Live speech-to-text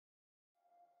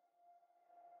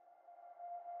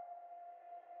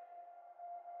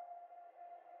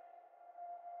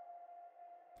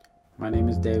My name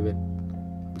is David.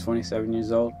 I'm 27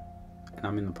 years old, and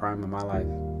I'm in the prime of my life.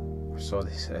 Or so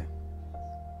they say.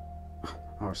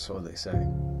 Or so they say.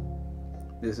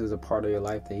 This is a part of your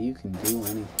life that you can do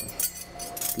anything.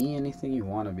 Be anything you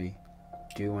want to be.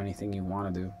 Do anything you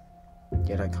want to do.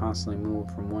 Yet I constantly move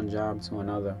from one job to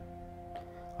another.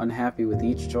 Unhappy with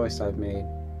each choice I've made.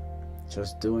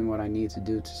 Just doing what I need to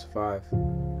do to survive.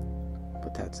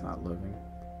 But that's not living.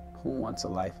 Who wants a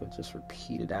life of just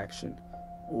repeated action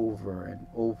over and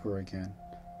over again?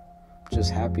 I'm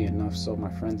just happy enough so my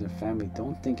friends and family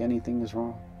don't think anything is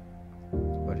wrong.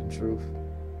 But in truth,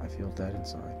 I feel dead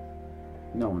inside.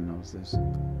 No one knows this.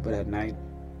 But at night,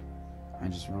 I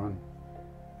just run.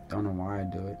 Don't know why I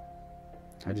do it.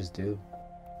 I just do.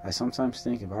 I sometimes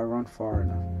think if I run far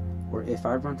enough, or if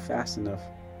I run fast enough,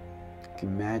 I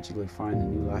can magically find a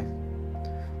new life.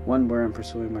 One where I'm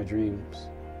pursuing my dreams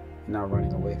and not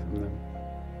running away from them.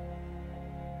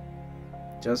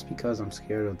 Just because I'm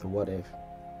scared of the what if.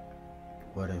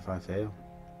 What if I fail?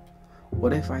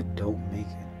 What if I don't make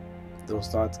it? Those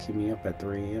thoughts keep me up at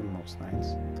 3 a.m. most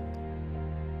nights.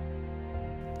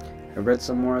 I read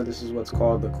somewhere this is what's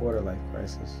called the quarter-life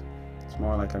crisis. It's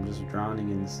more like I'm just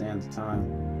drowning in the sands of time,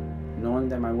 knowing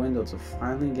that my window to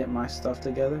finally get my stuff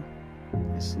together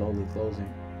is slowly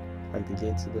closing, like the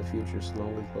gates of the future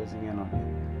slowly closing in on me,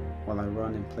 while I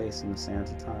run in place in the sands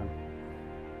of time.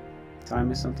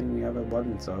 Time is something we have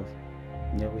abundance of,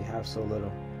 and yet we have so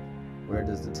little. Where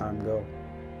does the time go?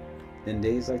 In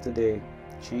days like today,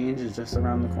 change is just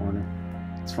around the corner.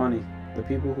 It's funny, the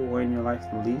people who are in your life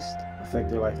the least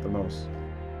affect your life the most.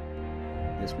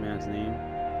 This man's name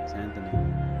is Anthony.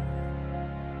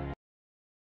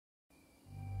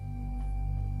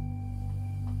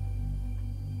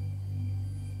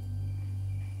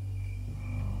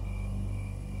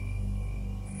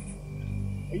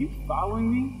 Are you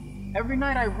following me? Every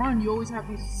night I run, you always have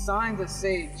these signs that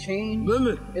say change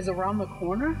is around the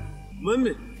corner.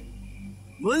 Money.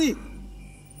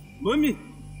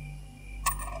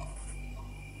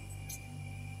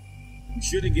 You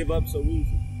shouldn't give up so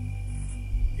easy.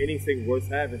 Anything worth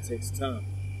having takes time.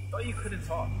 I thought you couldn't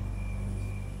talk.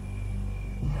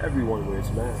 Everyone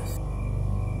wears masks.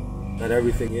 Not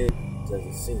everything is as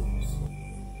it seems.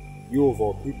 You of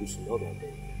all people should know that,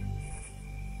 baby.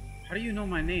 How do you know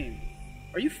my name?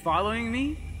 Are you following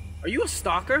me? Are you a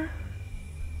stalker?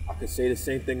 I could say the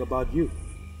same thing about you.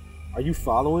 Are you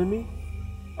following me?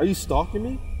 Are you stalking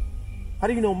me? How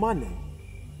do you know my name?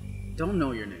 Don't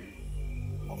know your name.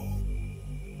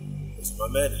 It's my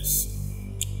menace.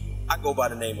 I go by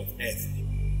the name of Anthony.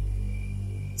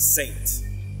 Saint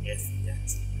Anthony.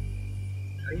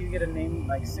 How do you get a name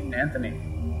like Saint Anthony?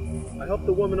 I helped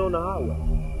a woman on the highway.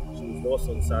 She was lost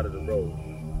on the side of the road.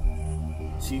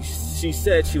 She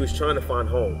said she was trying to find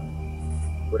home,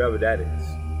 whatever that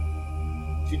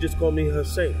is. She just called me her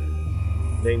saint.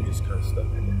 Name just kind of stuck,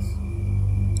 I guess.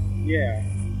 Yeah,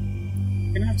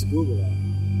 you're gonna have to Google that.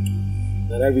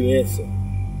 Not every answer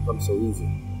comes so easy.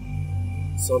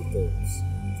 Some things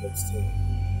takes time.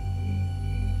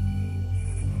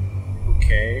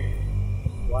 Okay,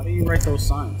 why do you write those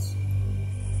signs?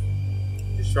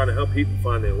 Just trying to help people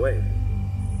find their way,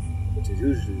 which is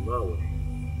usually my way.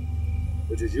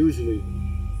 Which is usually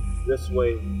this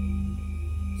way,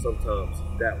 sometimes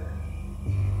that way.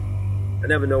 I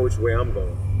never know which way I'm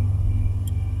going.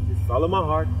 Just follow my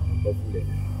heart and go from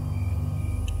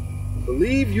there.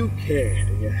 Believe you can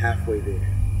and you're halfway there.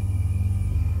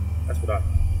 That's what I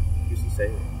used to say.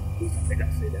 I used to think I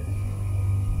say that.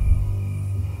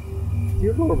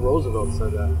 Theodore Roosevelt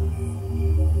said that.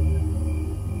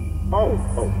 Oh,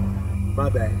 my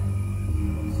bad.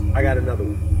 I got another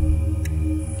one.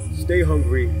 Stay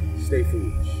hungry, stay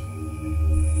foolish.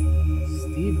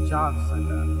 Steve Jobs said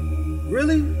that.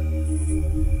 Really?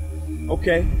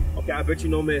 Okay, I bet you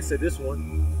no man said this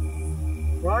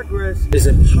one. Progress is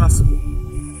impossible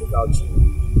without you.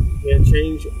 You can't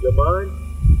change your mind,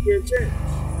 you can't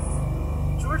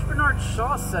change. George Bernard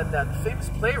Shaw said that, the famous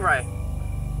playwright.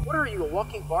 What are you, a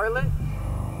walking varlet?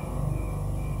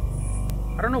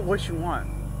 I don't know what you want,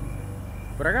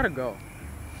 but I gotta go.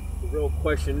 The real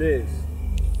question is,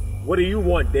 what do you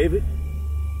want, David?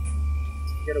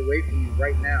 Get away from me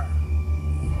right now.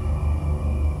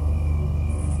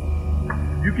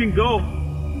 You can go if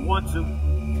you want to.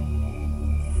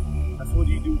 That's what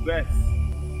you do best.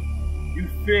 You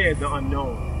fear the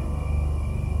unknown.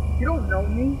 You don't know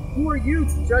me. Who are you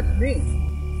to judge me?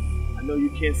 I know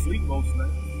you can't sleep most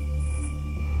nights.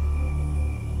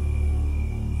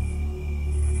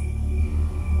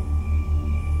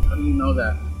 How do you know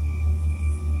that?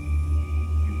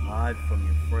 You hide from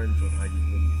your friends on how you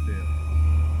really feel.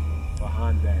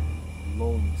 Behind that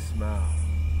lonely smile,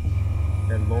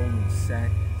 that lonely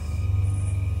sadness.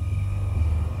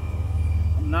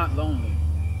 I'm not lonely.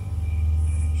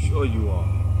 Sure you are.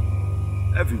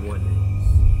 Everyone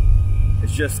is.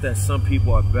 It's just that some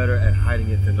people are better at hiding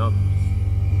it than others.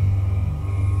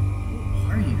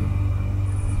 Who are you?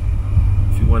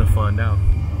 If you want to find out,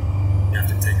 you have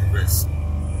to take a risk.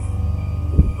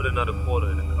 Put another quarter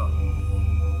in the cup.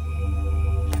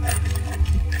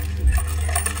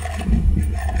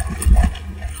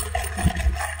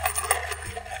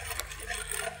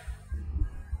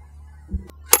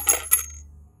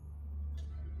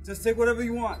 Just take whatever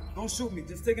you want. Don't shoot me.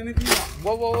 Just take anything you want.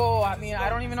 Whoa, whoa, whoa. I mean, I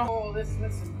don't even know. Oh, listen.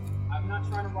 I'm not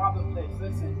trying to rob the place.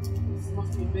 Listen, this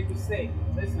must be a big mistake.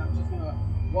 Listen, I'm just gonna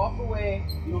walk away.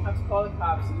 You don't have to call the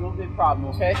cops. It's no big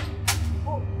problem, okay?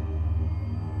 Oh.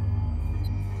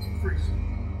 Freeze.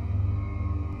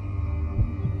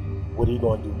 What are you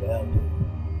gonna do now, dude?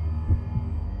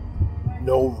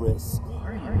 No risk.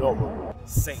 No reward.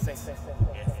 Safe.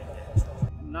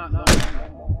 I'm not.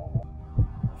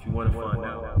 If you want to find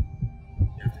out,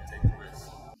 you have to take a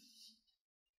risk.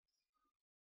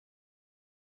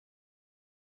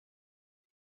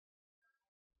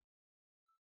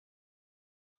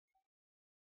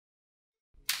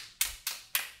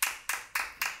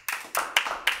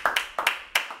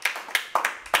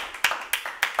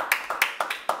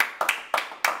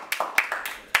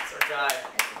 It's our guy.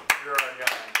 You're our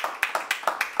guy.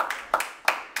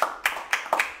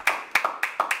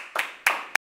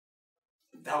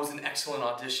 That was an excellent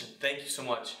audition. Thank you so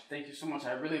much. Thank you so much.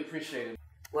 I really appreciate it.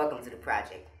 Welcome to the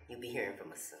project. You'll be hearing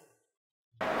from us soon.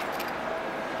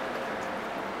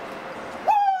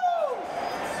 Woo!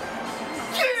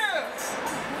 Yeah!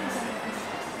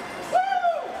 Woo!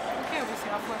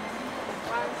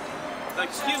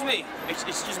 Excuse me.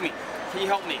 Excuse me. Can you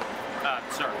help me?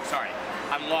 Sir, sorry.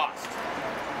 I'm lost.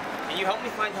 Can you help me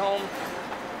find home?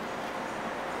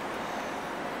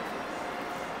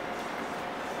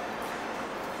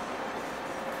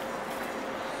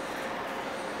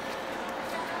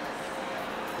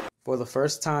 For the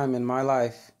first time in my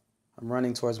life, I'm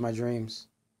running towards my dreams.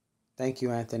 Thank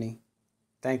you, Anthony.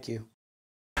 Thank you.